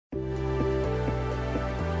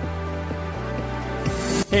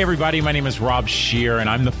Hey, everybody, my name is Rob Scheer, and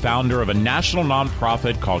I'm the founder of a national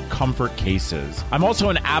nonprofit called Comfort Cases. I'm also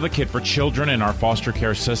an advocate for children in our foster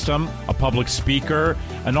care system, a public speaker,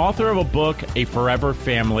 an author of a book, A Forever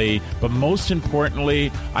Family, but most importantly,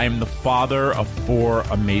 I am the father of 4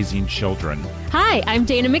 amazing children. Hi, I'm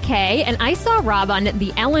Dana McKay, and I saw Rob on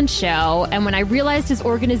The Ellen Show, and when I realized his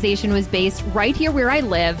organization was based right here where I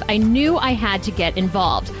live, I knew I had to get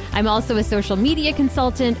involved. I'm also a social media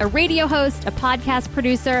consultant, a radio host, a podcast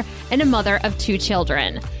producer, and a mother of 2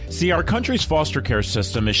 children. See, our country's foster care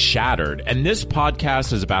system is shattered, and this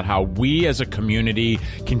podcast is about how we as a community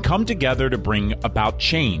can come together to bring about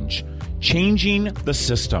change, changing the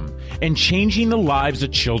system, and changing the lives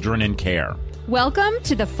of children in care. Welcome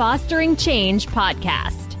to the Fostering Change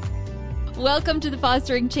Podcast. Welcome to the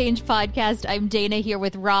Fostering Change Podcast. I'm Dana here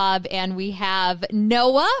with Rob, and we have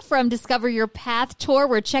Noah from Discover Your Path Tour.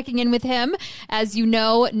 We're checking in with him. As you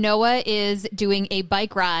know, Noah is doing a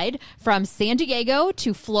bike ride from San Diego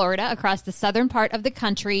to Florida across the southern part of the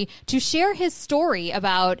country to share his story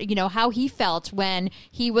about, how he felt when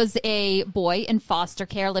he was a boy in foster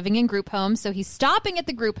care living in group homes. So he's stopping at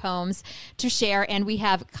the group homes to share, and we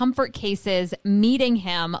have Comfort Cases meeting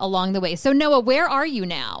him along the way. So Noah, where are you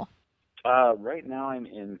now? Right now I'm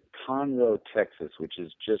in Conroe, Texas, which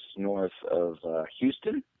is just north of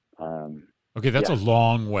Houston. Okay, that's a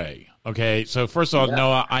long way. Okay, so first of all,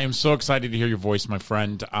 Noah, I am so excited to hear your voice, my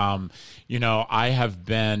friend. I have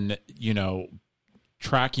been,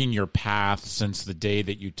 tracking your path since the day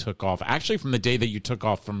that you took off, actually from the day that you took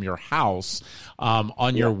off from your house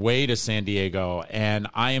on your way to San Diego. And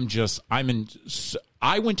I went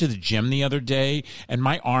to the gym the other day and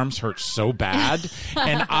my arms hurt so bad.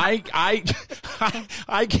 And I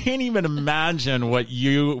can't even imagine what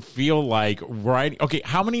you feel like, right? Okay,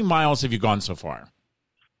 how many miles have you gone so far?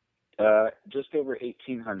 Just over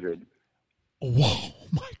 1,800. Whoa,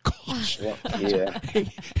 my gosh. Yeah.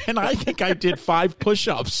 And I think I did 5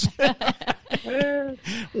 push-ups.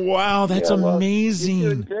 Wow, that's amazing.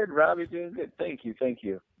 You're doing good, Rob. You're doing good. Thank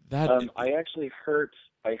you. I actually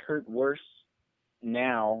I hurt worse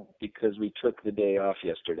now because we took the day off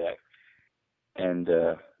yesterday. And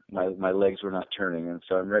my legs were not turning, and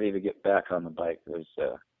so I'm ready to get back on the bike. There's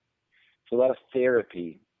a lot of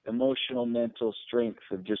therapy, emotional, mental strength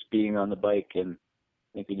of just being on the bike, and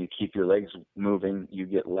I think when you keep your legs moving, you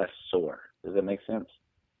get less sore. Does that make sense?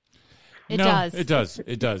 It does.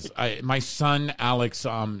 It does. My son, Alex,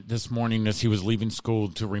 this morning as he was leaving school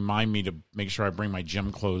to remind me to make sure I bring my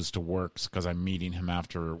gym clothes to work because I'm meeting him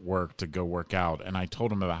after work to go work out. And I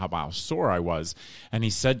told him about how sore I was. And he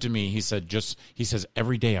said to me, he says,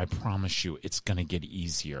 every day I promise you it's going to get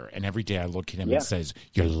easier. And every day I look at him and says,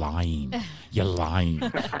 you're lying. You're lying.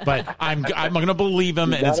 But I'm going to believe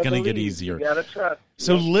him and it's going to get easier. You got to trust.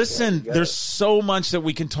 So listen, there's so much that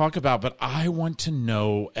we can talk about, but I want to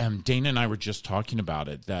know, Dana and I were just talking about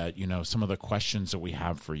it, that, some of the questions that we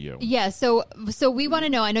have for you. Yeah, so we want to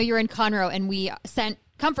know, I know you're in Conroe, and we sent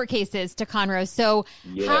Comfort Cases to Conroe. So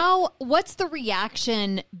what's the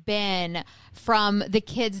reaction been from the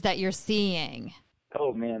kids that you're seeing?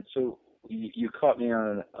 Oh, man, so you caught me on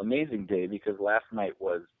an amazing day because last night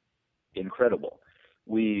was incredible.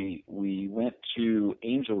 We went to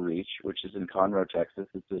Angel Reach, which is in Conroe, Texas.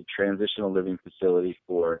 It's a transitional living facility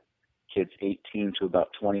for kids 18 to about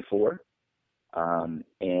 24.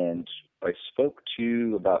 And I spoke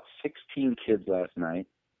to about 16 kids last night,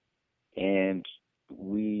 and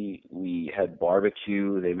we had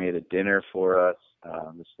barbecue. They made a dinner for us.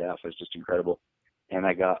 The staff was just incredible. And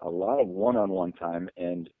I got a lot of one-on-one time.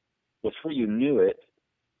 And before you knew it,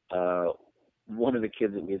 one of the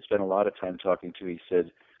kids that we had spent a lot of time talking to, he said,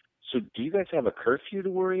 so do you guys have a curfew to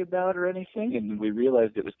worry about or anything? And we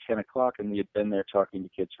realized it was 10 o'clock and we had been there talking to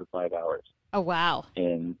kids for 5 hours. Oh, wow.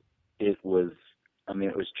 And it was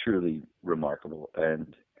truly remarkable.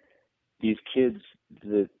 And these kids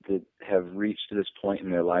that have reached this point in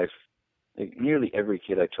their life, like nearly every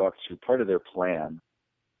kid I talk to, part of their plan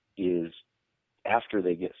is after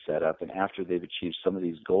they get set up and after they've achieved some of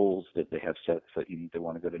these goals that they have set, so they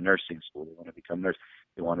want to go to nursing school, they want to become nurses,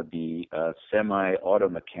 they want to be semi-auto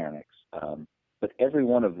mechanics. But every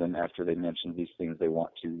one of them, after they mention these things they want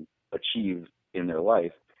to achieve in their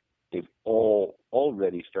life, they've all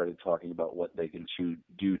already started talking about what they can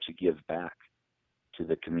do to give back to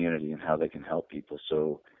the community and how they can help people.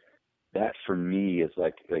 So that for me is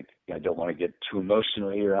like I don't want to get too emotional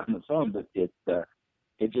here on the phone, but it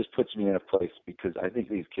just puts me in a place because I think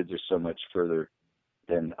these kids are so much further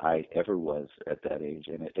than I ever was at that age,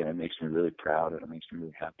 and it makes me really proud and it makes me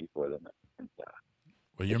really happy for them. And,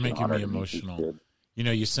 well, you're making me emotional.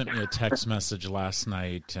 You sent me a text message last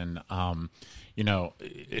night, and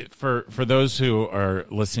for those who are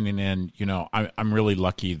listening in, I'm really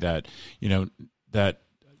lucky that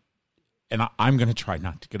and I'm going to try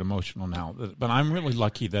not to get emotional now, but I'm really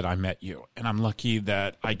lucky that I met you, and I'm lucky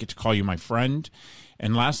that I get to call you my friend.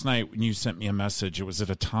 And last night when you sent me a message, it was at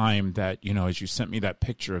a time that, as you sent me that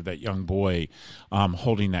picture of that young boy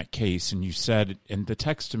holding that case, and you said in the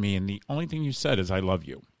text to me, and the only thing you said is, "I love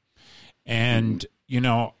you." And,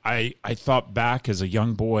 I thought back as a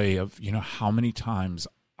young boy of, how many times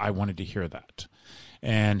I wanted to hear that.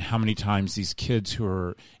 And how many times these kids who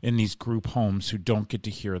are in these group homes who don't get to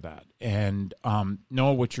hear that. And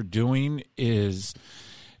Noah, what you're doing is,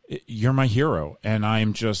 you're my hero. And I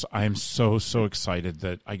am so, so excited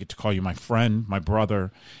that I get to call you my friend, my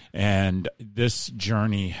brother. And this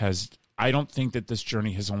journey I don't think that this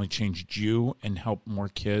journey has only changed you and helped more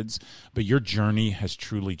kids, but your journey has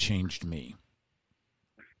truly changed me.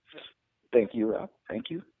 Thank you, Rob. Thank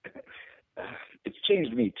you. It's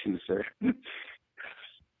changed me too, sir.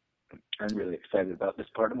 I'm really excited about this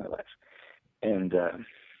part of my life. And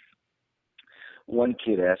one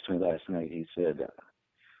kid asked me last night, he said,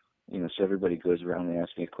 so everybody goes around and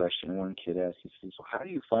asks me a question. One kid asked, he says, "So how do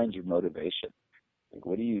you find your motivation? Like,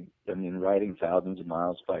 riding thousands of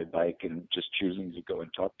miles by bike and just choosing to go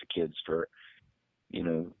and talk to kids for,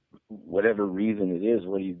 whatever reason it is,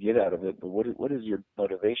 what do you get out of it? But what is your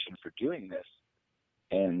motivation for doing this?"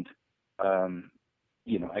 And,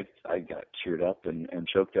 I got teared up and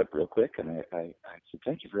choked up real quick. And I said,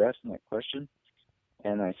 "Thank you for asking that question."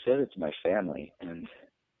 And I said, it's my family. And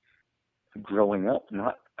growing up,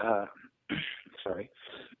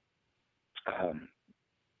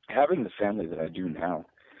 having the family that I do now,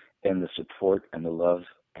 and the support and the love,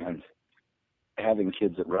 and having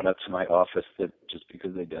kids that run up to my office that just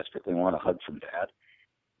because they desperately want a hug from dad,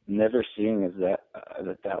 never seeing as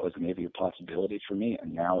that was maybe a possibility for me,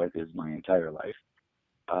 and now it is my entire life.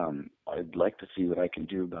 I'd like to see what I can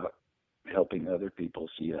do about helping other people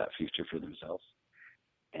see that future for themselves,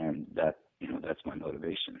 and that's my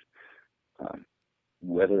motivation.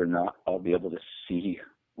 Whether or not I'll be able to see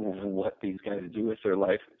what these guys do with their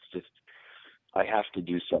life, it's just I have to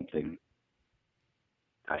do something.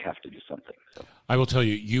 So. I will tell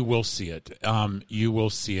you, you will see it. You will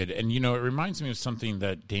see it. And, it reminds me of something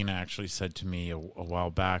that Dana actually said to me a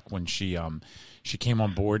while back when she came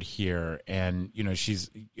on board here. And, she's,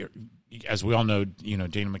 as we all know, Dana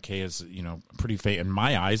McKay is, pretty in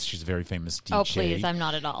my eyes, she's a very famous DJ. Oh, please. I'm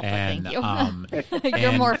not at all. And, thank you.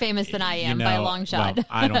 You're more famous than I am by a long shot. Well,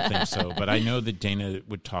 I don't think so. But I know that Dana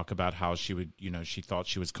would talk about how she would, she thought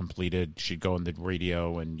she was completed. She'd go on the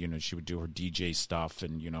radio and, she would do her DJ stuff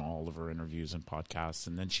and, all of her interviews and podcasts.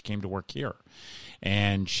 And then she came to work here.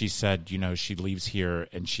 And she said, she leaves here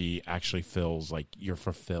and she actually feels like you're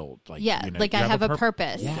fulfilled. Like, like I have a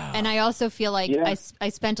purpose. Yeah. And I also feel like I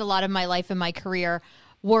spent a lot of my life and my career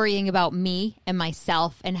worrying about me and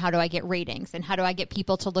myself and how do I get ratings and how do I get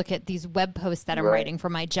people to look at these web posts that I'm writing for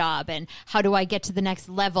my job and how do I get to the next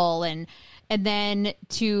level and then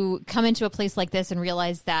to come into a place like this and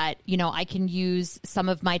realize that, I can use some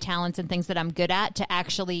of my talents and things that I'm good at to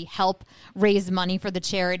actually help raise money for the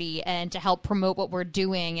charity and to help promote what we're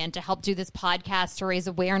doing and to help do this podcast to raise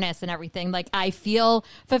awareness and everything. Like I feel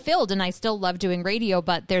fulfilled and I still love doing radio,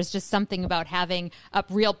 but there's just something about having a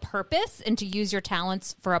real purpose and to use your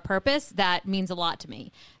talents for a purpose that means a lot to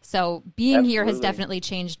me. So being here has definitely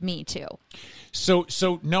changed me too. So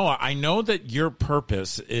Noah, I know that your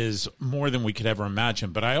purpose is more than we could ever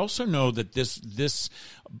imagine, but I also know that this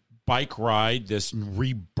bike ride, this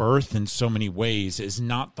rebirth in so many ways is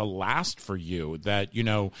not the last for you. That,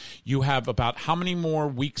 you have about how many more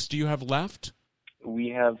weeks do you have left? We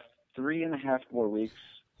have 3.5 more weeks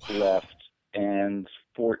left and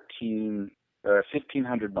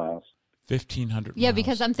 1,500 miles. 1,500 Yeah, miles.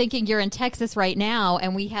 because I'm thinking you're in Texas right now,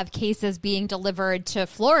 and we have cases being delivered to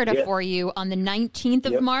Florida for you on the 19th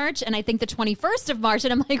of March, and I think the 21st of March,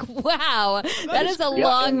 and I'm like, wow, that is a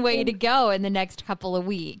long way to go in the next couple of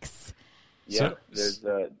weeks. Yeah, there's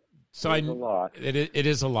a lot. It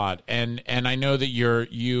is a lot, and I know that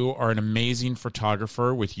you are an amazing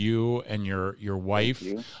photographer with you and your wife,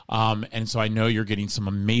 Thank you. And so I know you're getting some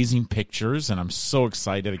amazing pictures, and I'm so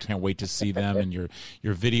excited. I can't wait to see them, and you're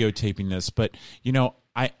videotaping this. But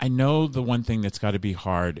I know the one thing that's got to be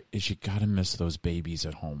hard is you got to miss those babies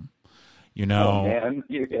at home. Oh man,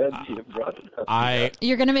 you brought it up.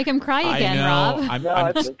 You're gonna make him cry again, I know.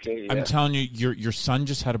 Rob. It's okay. I'm telling you, your son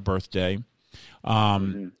just had a birthday.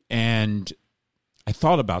 And I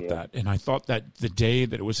thought about that, and I thought that the day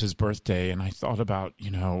that it was his birthday, and I thought about,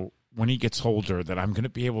 when he gets older that I'm going to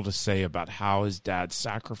be able to say about how his dad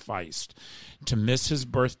sacrificed to miss his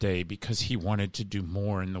birthday because he wanted to do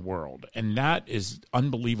more in the world. And that is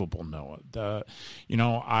unbelievable, Noah.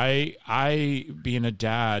 I being a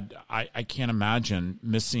dad, I can't imagine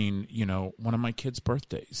missing, one of my kids'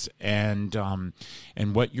 birthdays and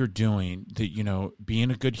what you're doing, that,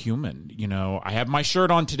 being a good human. I have my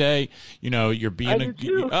shirt on today, you're being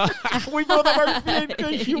we both have our being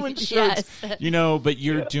good human shirts, yes. But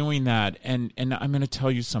you're doing that. And I'm going to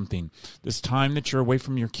tell you something. This time that you're away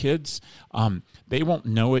from your kids, they won't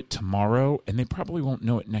know it tomorrow, and they probably won't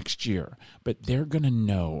know it next year, but they're going to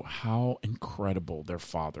know how incredible their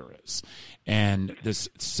father is. And this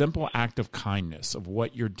simple act of kindness of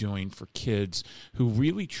what you're doing for kids who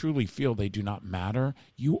really, truly feel they do not matter,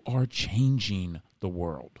 you are changing the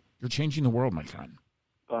world. You're changing the world, my friend.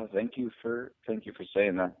 Well, thank you for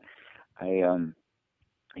saying that.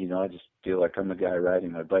 I just feel like I'm the guy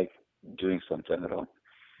riding my bike doing something that I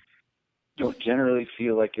don't generally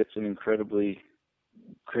feel like it's an incredibly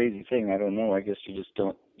crazy thing. I don't know. I guess you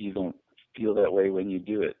don't feel that way when you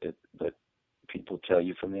do it. But people tell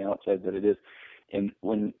you from the outside that it is. And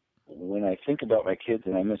when I think about my kids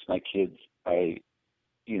and I miss my kids, I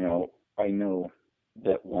know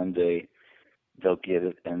that one day they'll get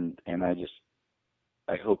it, and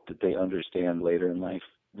I hope that they understand later in life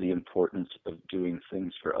the importance of doing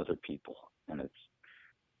things for other people. And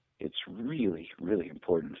it's really, really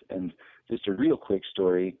important. And just a real quick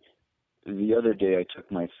story. The other day I took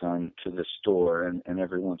my son to the store, and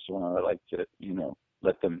every once in a while I like to,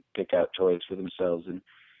 let them pick out toys for themselves. And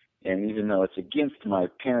even though it's against my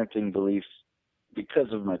parenting beliefs,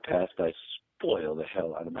 because of my past, I spoil the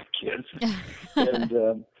hell out of my kids.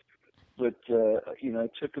 But I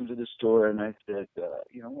took him to the store and I said,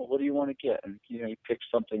 well, what do you want to get? And, he picked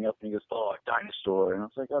something up and he goes, oh, a dinosaur. And I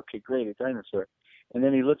was like, okay, great, a dinosaur. And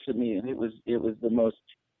then he looks at me and it was the most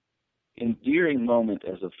endearing moment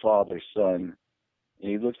as a father-son.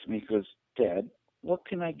 And he looks at me and goes, Dad, what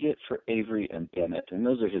can I get for Avery and Bennett? And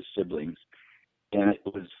those are his siblings. And it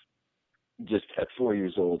was just at 4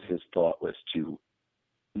 years old, his thought was to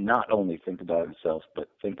not only think about himself, but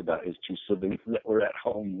think about his two siblings that were at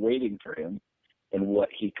home waiting for him and what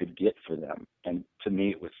he could get for them. And to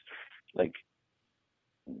me, it was like,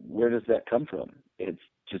 where does that come from? It's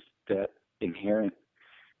just that inherent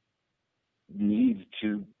need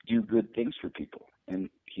to do good things for people. And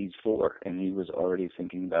he's 4, and he was already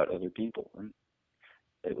thinking about other people. And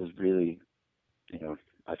it was really,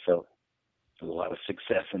 I felt a lot of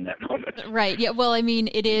success in that moment. Right. Yeah. Well, I mean,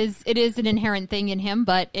 it is an inherent thing in him,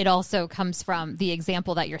 but it also comes from the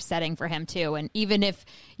example that you're setting for him too. And even if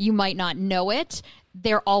you might not know it,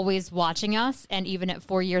 they're always watching us. And even at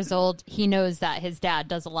 4 years old, he knows that his dad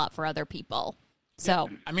does a lot for other people. So,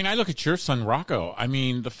 I mean, I look at your son, Rocco. I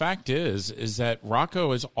mean, the fact is that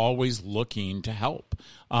Rocco is always looking to help.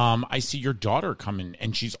 I see your daughter come in,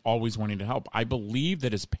 and she's always wanting to help. I believe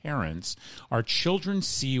that as parents, our children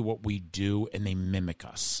see what we do, and they mimic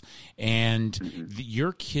us. And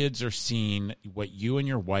your kids are seeing what you and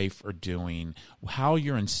your wife are doing, how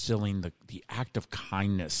you're instilling the act of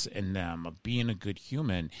kindness in them, of being a good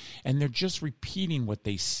human, and they're just repeating what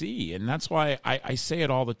they see. And that's why I say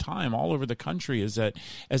it all the time, all over the country, is that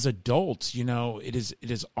as adults, it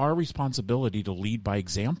is our responsibility to lead by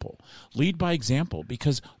example. Lead by example,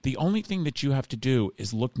 because the only thing that you have to do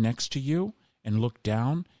is look next to you and look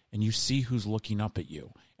down, and you see who's looking up at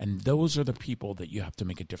you. And those are the people that you have to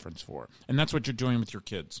make a difference for. And that's what you're doing with your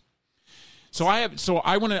kids. So I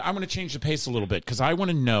want to change the pace a little bit, because I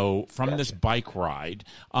want to know from this bike ride,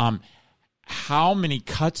 how many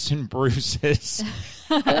cuts and bruises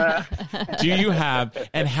do you have,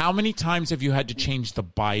 and how many times have you had to change the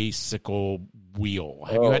bicycle wheel?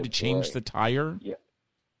 Have you had to change the tire? Yeah.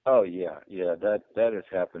 Oh yeah. That has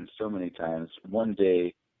happened so many times. One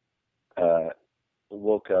day,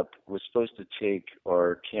 woke up, was supposed to take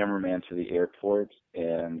our cameraman to the airport,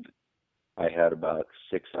 and I had about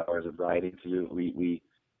 6 hours of riding to do. We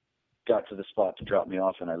got to the spot to drop me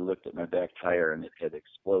off, and I looked at my back tire, and it had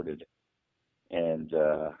exploded. And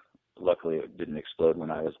luckily, it didn't explode when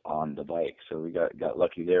I was on the bike, so we got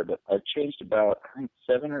lucky there. But I've changed about, I think,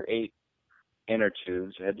 7 or 8 inner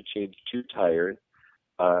tubes. I had to change 2 tires.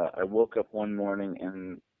 I woke up one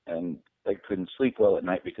morning and I couldn't sleep well at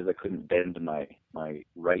night because I couldn't bend my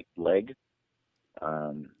right leg.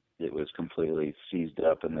 It was completely seized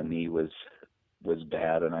up, and the knee was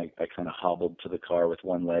bad, and I kind of hobbled to the car with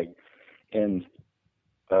one leg, and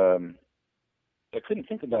I couldn't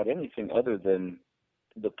think about anything other than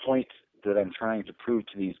the point that I'm trying to prove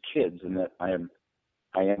to these kids, and that I am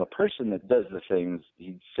a person that does the things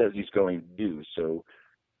he says he's going to do. So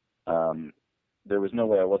there was no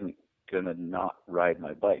way I wasn't going to not ride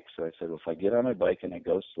my bike. So I said, well, if I get on my bike and I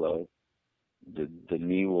go slow, the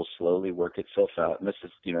knee will slowly work itself out. And this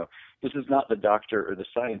is not the doctor or the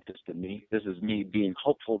scientist in me. This is me being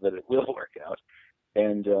hopeful that it will work out.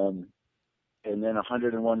 And then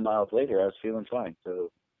 101 miles later, I was feeling fine.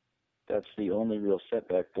 So that's the only real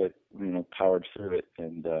setback, but, powered through it.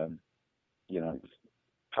 And,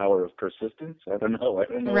 power of persistence. I don't know.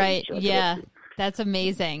 Right. Yeah. That's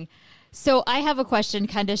amazing. So I have a question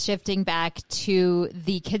kind of shifting back to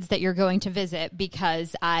the kids that you're going to visit,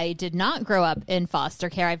 because I did not grow up in foster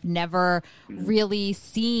care. I've never really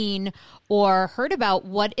seen or heard about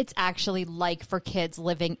what it's actually like for kids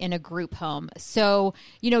living in a group home. So,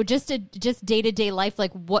 just day-to-day life,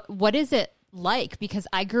 like what is it like? Because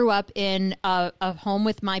I grew up in a home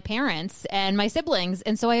with my parents and my siblings,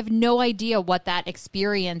 and so I have no idea what that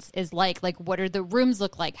experience is like. Like, what do the rooms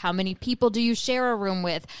look like? How many people do you share a room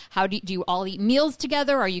with? How do you all eat meals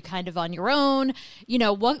together? Are you kind of on your own?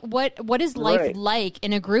 What is life like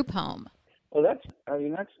in a group home? Well,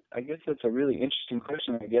 I guess that's a really interesting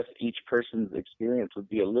question. I guess each person's experience would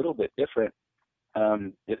be a little bit different.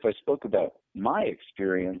 If I spoke about my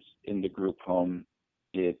experience in the group home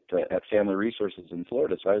at Family Resources in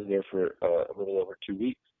Florida, so I was there for a little over 2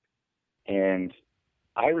 weeks, and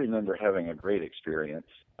I remember having a great experience,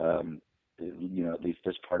 at least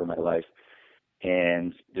this part of my life,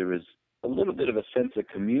 and there was a little bit of a sense of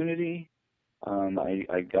community.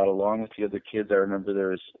 I got along with the other kids. I remember there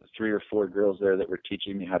was 3 or 4 girls there that were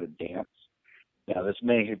teaching me how to dance. Now, this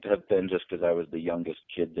may have been just because I was the youngest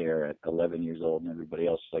kid there at 11 years old, and everybody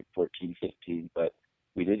else was like 14, 15, but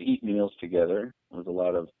we did eat meals together. It was a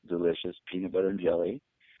lot of delicious peanut butter and jelly.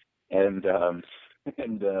 And I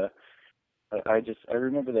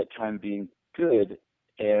remember that time being good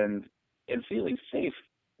and feeling safe,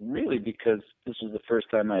 really, because this was the first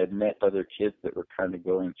time I had met other kids that were kind of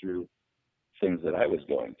going through things that I was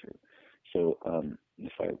going through. So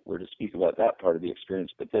if I were to speak about that part of the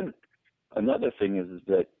experience. But then another thing is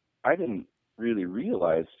that I didn't really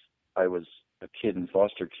realize I was a kid in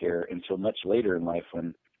foster care until much later in life,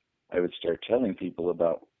 when I would start telling people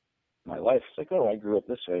about my life. It's like, oh, I grew up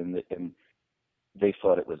this way, and they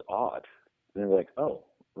thought it was odd. They were like, oh,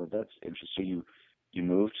 well, that's interesting. You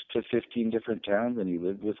moved to 15 different towns, and you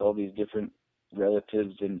lived with all these different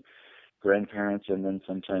relatives and grandparents, and then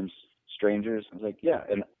sometimes strangers. I was like, yeah.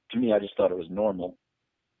 And to me, I just thought it was normal,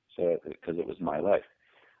 so because it was my life.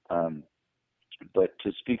 But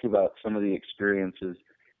to speak about some of the experiences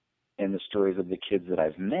and the stories of the kids that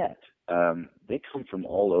I've met, they come from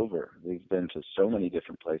all over. They've been to so many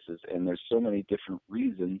different places, and there's so many different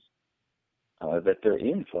reasons that they're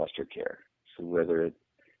in foster care. So whether it,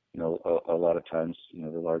 a lot of times, the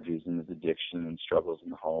large reason is addiction and struggles in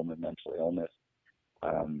the home and mental illness.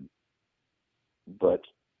 But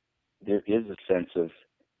there is a sense of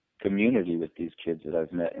community with these kids that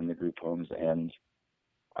I've met in the group homes, and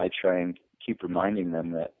I try and keep reminding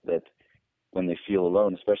them that when they feel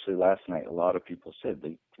alone, especially last night, a lot of people said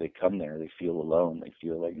they come there, they feel alone, they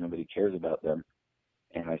feel like nobody cares about them.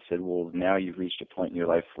 And I said, well, now you've reached a point in your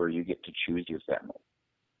life where you get to choose your family.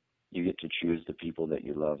 You get to choose the people that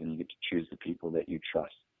you love, and you get to choose the people that you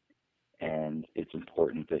trust. And it's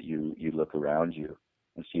important that you look around you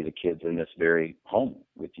and see the kids in this very home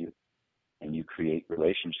with you, and you create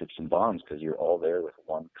relationships and bonds because you're all there with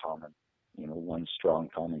one common, one strong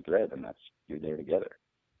common thread, and that's you're there together.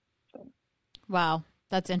 So. Wow,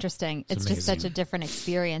 that's interesting. It's just such a different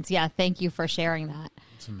experience. Yeah, thank you for sharing that.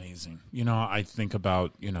 It's amazing. I think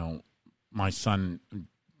about, my son,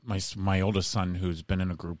 my oldest son, who's been in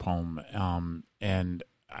a group home, and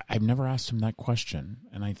I've never asked him that question.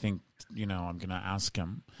 And I think, I'm going to ask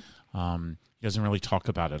him. He doesn't really talk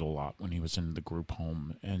about it a lot when he was in the group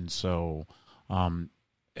home. And so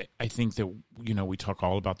I think that, we talk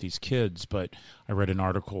all about these kids, but I read an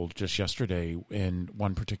article just yesterday in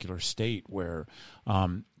one particular state where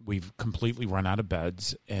we've completely run out of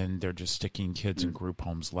beds, and they're just sticking kids in group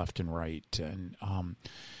homes left and right. And,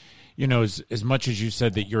 as much as you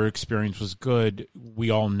said that your experience was good, we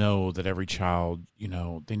all know that every child,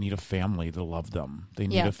 they need a family to love them. They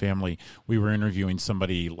need a family. We were interviewing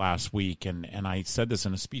somebody last week, and I said this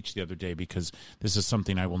in a speech the other day because this is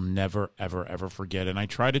something I will never, ever, ever forget. And I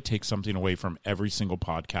try to take something away from every single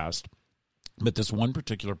podcast. But this one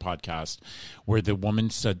particular podcast where the woman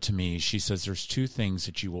said to me, she says, there's 2 things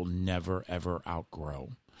that you will never, ever outgrow.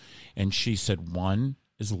 And she said, 1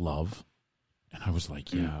 is love. And I was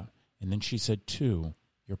like, yeah. And then she said, 2,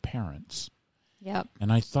 your parents. Yep.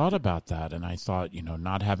 And I thought about that, and I thought,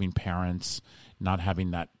 not having parents, not having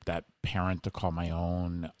that parent to call my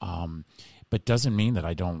own, but doesn't mean that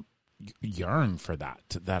I don't yearn for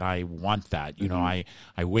that I want that. You know, I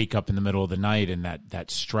wake up in the middle of the night and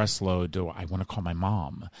that stress load, I want to call my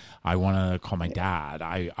mom. I want to call my dad.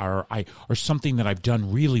 Or something that I've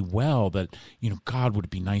done really well that, you know, God, would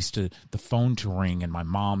it be nice to the phone to ring and my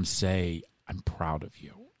mom say, I'm proud of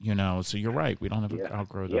you. You know, so you're right. We don't have to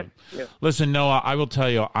outgrow them. Yeah. Listen, Noah, I will tell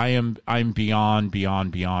you, I'm beyond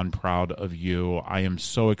proud of you. I am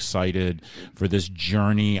so excited for this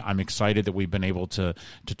journey. I'm excited that we've been able to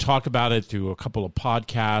talk about it through a couple of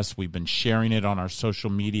podcasts. We've been sharing it on our social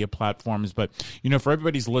media platforms. But, you know, for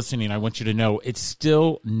everybody's listening, I want you to know it's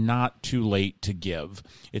still not too late to give.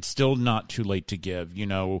 It's still not too late to give. You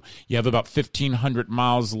know, you have about 1,500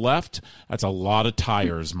 miles left. That's a lot of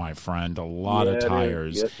tires, my friend, a lot of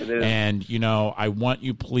tires. Yes. And, you know, I want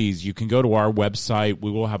you, please, you can go to our website.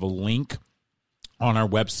 We will have a link on our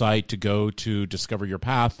website to go to Discover Your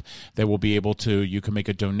Path that will be able to, you can make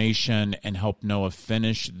a donation and help Noah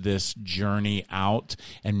finish this journey out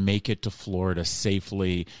and make it to Florida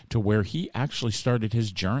safely to where he actually started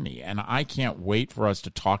his journey. And I can't wait for us to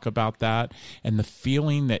talk about that and the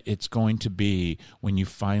feeling that it's going to be when you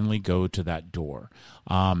finally go to that door.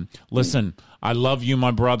 Listen, I love you,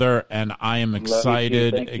 my brother, and I am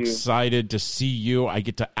excited to see you. I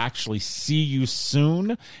get to actually see you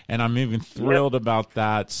soon, and I'm even thrilled about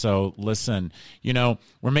that. So listen, you know,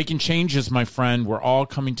 we're making changes, my friend. We're all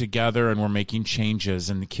coming together, and we're making changes.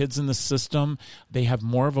 And the kids in the system, they have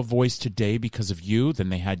more of a voice today because of you than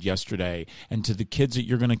they had yesterday. And to the kids that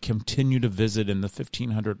you're going to continue to visit in the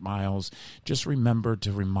 1,500 miles, just remember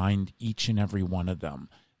to remind each and every one of them,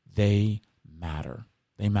 they matter.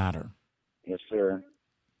 They matter. Yes, sir.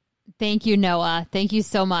 Thank you, Noah. Thank you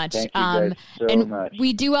so much. Thank you guys so much.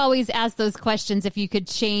 We do always ask those questions. If you could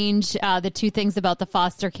change the two things about the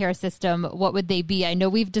foster care system, what would they be? I know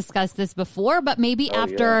we've discussed this before, but maybe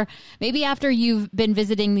after you've been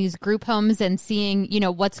visiting these group homes and seeing, you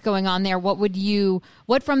know, what's going on there,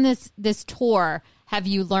 what from this tour have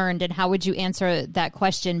you learned, and how would you answer that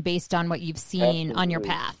question based on what you've seen on your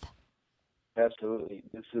path? Absolutely.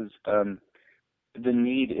 This is the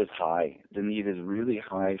need is high. The need is really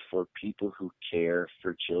high for people who care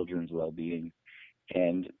for children's well-being.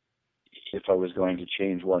 And if I was going to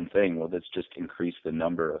change one thing, well, let's just increase the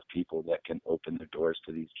number of people that can open their doors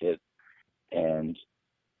to these kids. And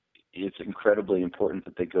it's incredibly important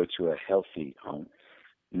that they go to a healthy home,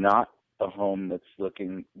 not a home that's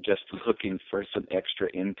looking for some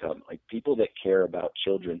extra income. Like, people that care about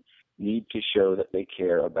children need to show that they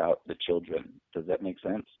care about the children. Does that make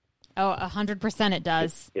sense? Oh, 100% it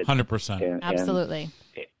does. 100%. Absolutely.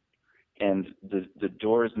 And the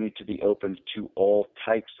doors need to be opened to all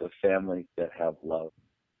types of families that have love.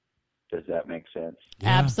 Does that make sense?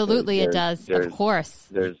 Yeah. Absolutely, it does. Of course.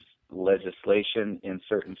 There's legislation in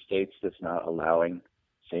certain states that's not allowing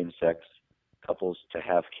same-sex couples to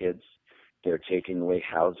have kids. They're taking away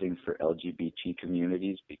housing for LGBT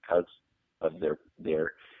communities because of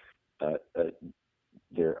their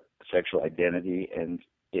sexual identity, and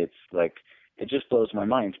it's like, it just blows my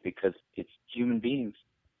mind because it's human beings.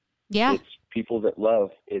 Yeah. It's people that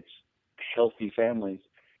love, it's healthy families,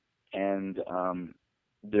 and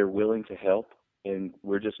they're willing to help, and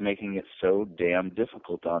we're just making it so damn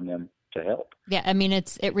difficult on them to help. Yeah, I mean,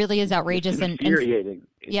 it really is outrageous. It's infuriating.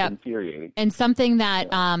 It's infuriating. And something that,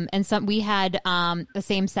 we had a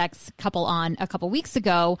same-sex couple on a couple weeks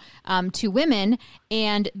ago, two women,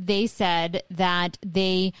 and they said that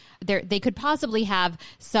they could possibly have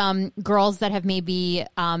some girls that have maybe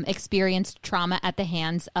experienced trauma at the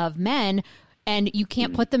hands of men, and you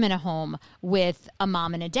can't put them in a home with a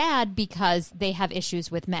mom and a dad because they have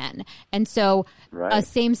issues with men. And so a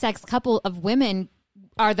same-sex couple of women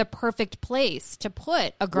are the perfect place to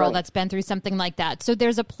put a girl that's been through something like that. So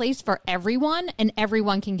there's a place for everyone, and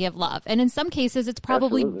everyone can give love. And in some cases, it's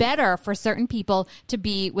probably better for certain people to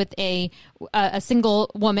be with a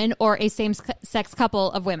single woman or a same-sex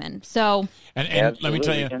couple of women. So, and let me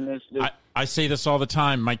tell you, I say this all the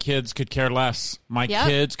time. My kids could care less. My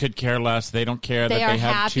kids could care less. They don't care that they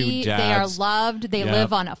have happy, two dads. They are loved. They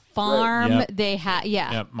live on a farm. They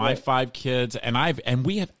have, my 5 kids, and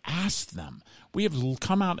we have asked them. We have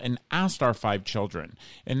come out and asked our 5 children,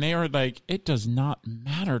 and they are like, it does not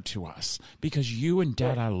matter to us because you and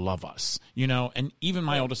Dad, I love us, you know, and even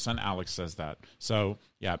my oldest son, Alex, says that. So,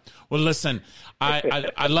 yeah. Well, listen,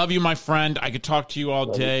 I love you, my friend. I could talk to you all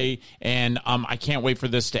day, and I can't wait for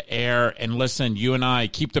this to air. And listen, you and I,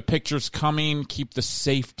 keep the pictures coming, keep the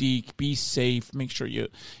safety, be safe, make sure you're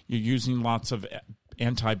using lots of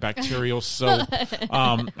antibacterial soap.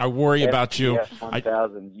 I worry about you. SPF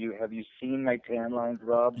 1000. Have you seen my tan lines,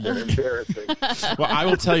 Rob? They're embarrassing. Well, I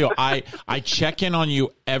will tell you, I check in on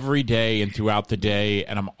you every day and throughout the day,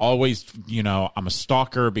 and I'm always, I'm a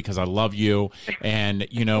stalker because I love you. And,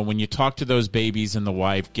 when you talk to those babies and the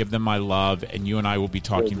wife, give them my love, and you and I will be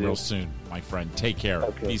talking real soon, my friend. Take care.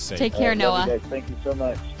 Okay. Be safe. Take care, Noah. Guys. Thank you so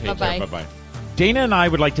much. Take care. Bye-bye. Dana and I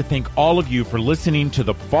would like to thank all of you for listening to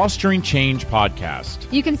the Fostering Change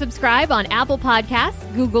podcast. You can subscribe on Apple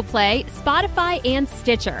Podcasts, Google Play, Spotify, and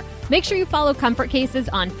Stitcher. Make sure you follow Comfort Cases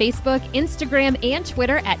on Facebook, Instagram, and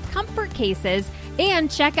Twitter at Comfort Cases,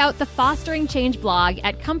 and check out the Fostering Change blog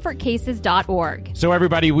at comfortcases.org. So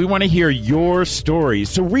everybody, we want to hear your stories.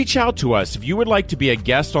 So reach out to us if you would like to be a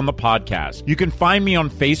guest on the podcast. You can find me on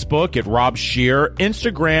Facebook at Rob Scheer,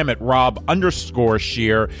 Instagram at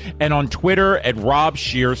Rob_Scheer, and on Twitter at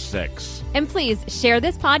RobScheer6. And please share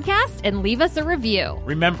this podcast and leave us a review.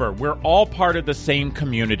 Remember, we're all part of the same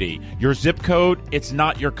community. Your zip code, it's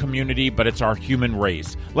not your community, but it's our human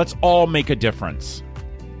race. Let's all make a difference.